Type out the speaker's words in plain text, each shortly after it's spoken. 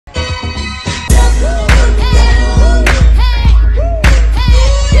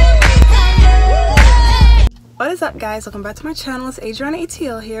What's up, guys? Welcome back to my channel. It's Adriannah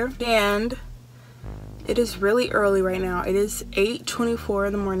ATL here, and it is really early right now. It is 8:24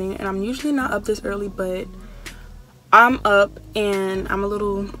 in the morning, and I'm usually not up this early, but I'm up and I'm a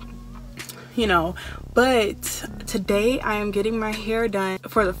little, but today I am getting my hair done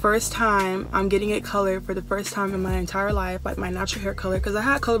for the first time. I'm getting it colored for the first time in my entire life, like my natural hair color, because I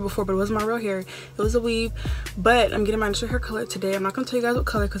had color before, but it wasn't my real hair. It was a weave, but I'm getting my natural hair color today. I'm not gonna tell you guys what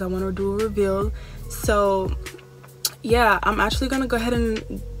color because I want to do a reveal. So yeah, I'm actually gonna go ahead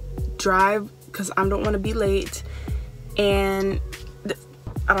and drive because I don't want to be late, and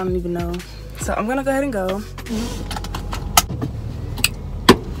I don't even know. So I'm gonna go ahead and go.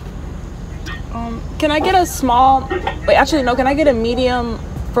 Can I get a small, wait, actually no, can I get a medium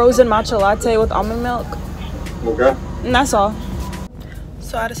frozen matcha latte with almond milk? Okay. And that's all.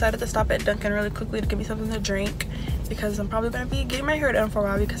 So I decided to stop at Dunkin' really quickly to get me something to drink because I'm probably going to be getting my hair done for a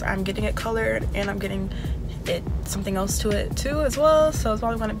while because I'm getting it colored and I'm getting it something else to it too as well. So it's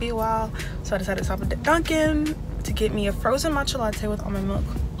probably going to be a while. So I decided to stop at Dunkin' to get me a frozen matcha latte with almond milk.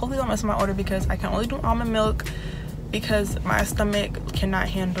 Hopefully don't mess my order because I can only do almond milk because my stomach cannot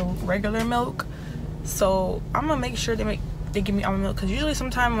handle regular milk. So I'm gonna make sure they give me almond milk, because usually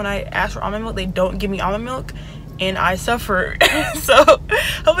sometimes when I ask for almond milk they don't give me almond milk and I suffer. So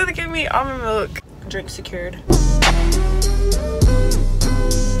hopefully they give me almond milk. Drink secured.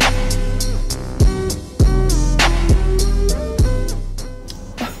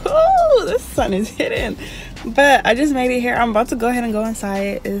 Oh, the sun is hitting. But I just made it here. I'm about to go ahead and go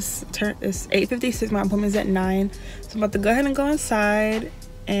inside. It's 8:56. My appointment's at 9. So I'm about to go ahead and go inside,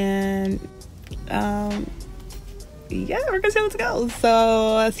 and yeah, we're gonna see how it goes.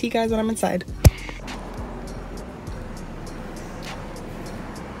 So I'll see you guys when I'm inside.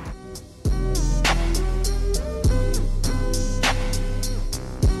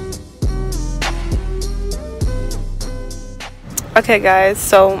 Okay guys,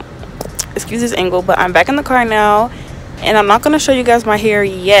 so excuse this angle, but I'm back in the car now, and I'm not going to show you guys my hair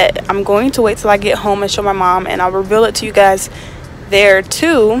yet. I'm going to wait till I get home and show my mom, and I'll reveal it to you guys there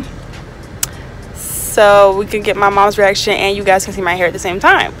too, so we can get my mom's reaction and you guys can see my hair at the same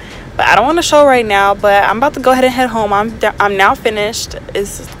time. But I don't want to show right now, but I'm about to go ahead and head home. I'm now finished.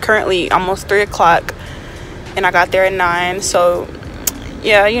 It's currently almost 3 o'clock and I got there at 9, so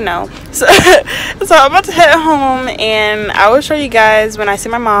yeah, so I'm about to head home, and I will show you guys when I see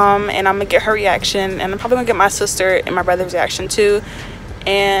my mom, and I'm gonna get her reaction, and I'm probably gonna get my sister and my brother's reaction too.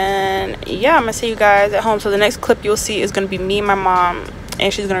 And yeah, I'm gonna see you guys at home. So the next clip you'll see is gonna be me and my mom,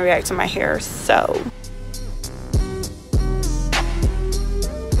 and she's gonna react to my hair. So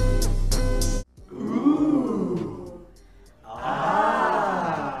ooh.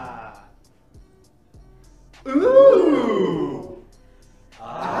 Ah. Ooh.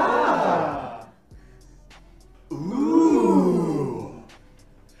 Ah. Ooh.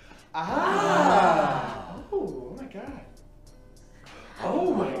 Ah. Oh my god.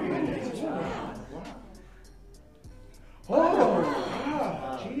 Oh my goodness. Wow. Oh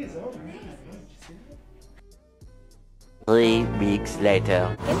wow. Jeez, oh man. 3 weeks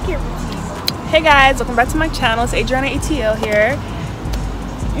later. Hey guys, welcome back to my channel. It's Adriannah ATL here.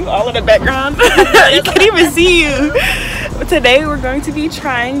 You all in the background. You can't even see you. But today we're going to be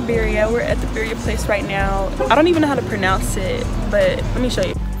trying Birria. We're at the Birria place right now. I don't even know how to pronounce it, but let me show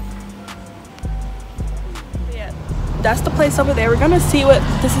you. Yeah, that's the place over there. We're gonna see what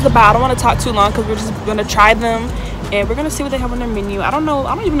this is about. I don't want to talk too long because we're just gonna try them, and we're gonna see what they have on their menu. I don't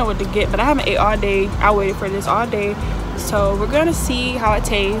even know what to get, but I haven't ate all day. I waited for this all day, so we're gonna see how it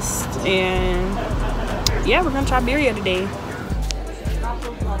tastes, and yeah, we're gonna try Birria today.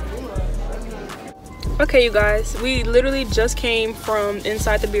 Okay, you guys, we literally just came from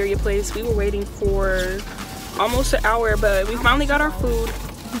inside the Birria place. We were waiting for almost an hour, but we finally got our food,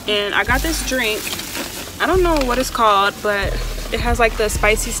 and I got this drink. I don't know what it's called, but it has like the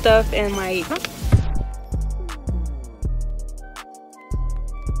spicy stuff and like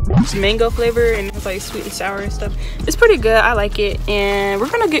mango flavor, and it's like sweet and sour and stuff. It's pretty good. I like it, and we're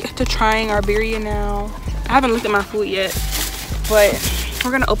gonna get to trying our Birria now. I haven't looked at my food yet, but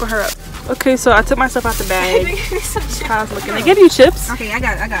we're gonna open her up. Okay, so I took myself out the bag. How's it looking? They give you chips. Okay, I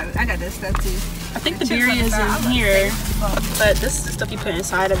got this stuff too. I think the Birria is in here, but this is the stuff you put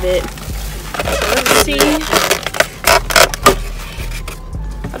inside of it. So let's see.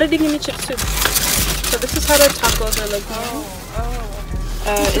 Oh, they did give me chips too. So this is how the tacos are looking.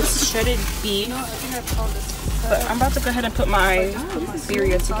 It's shredded beef. But I'm about to go ahead and put my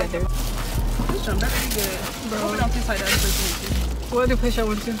Birria together. This jump pretty good. Bro, it don't taste like that place. What other place I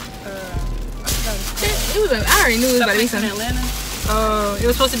went to? It was. I already knew it was about to be something. Atlanta. Oh, it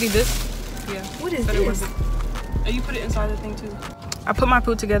was supposed to be this. Yeah. What is but this? It wasn't. And you put it inside the thing too. I put my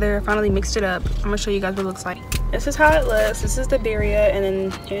food together, finally mixed it up. I'm gonna show you guys what it looks like. This is how it looks. This is the birria, and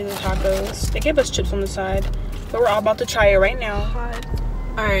then here's the tacos. They gave us chips on the side, but we're all about to try it right now.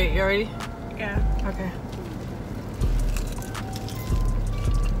 All right, you ready? Yeah. Okay.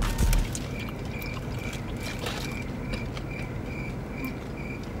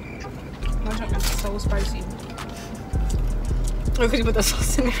 My junk is so spicy. Oh, could you put the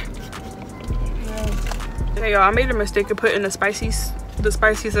sauce in there? Hey y'all, I made a mistake of putting the spiciest of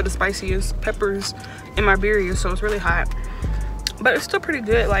the spiciest peppers in my birria, so it's really hot. But it's still pretty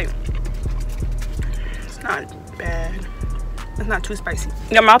good. Like, it's not bad. It's not too spicy.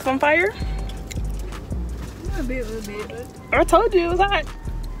 Your mouth on fire? A little bit. I told you it was hot.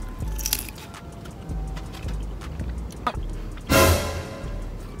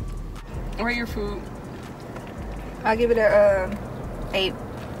 Rate your food. I'll give it a 8.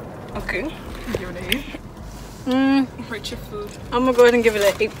 Okay. Give it an 8. Rate your food. I'm gonna go ahead and give it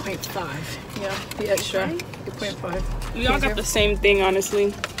an 8.5. Yeah, the extra 8.5. We all got the same thing,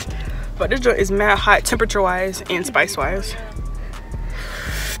 honestly. But this joint is mad hot, temperature-wise and spice-wise.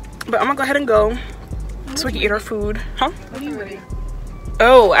 But I'm gonna go ahead and go so we can eat our food. Huh? What do you rate?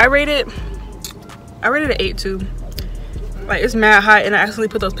 Oh, I rated an 8 too. Like, it's mad hot, and I accidentally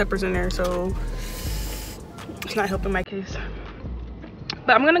put those peppers in there, so it's not helping my case.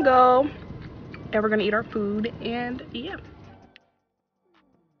 But I'm gonna go, and we're gonna eat our food, and yeah.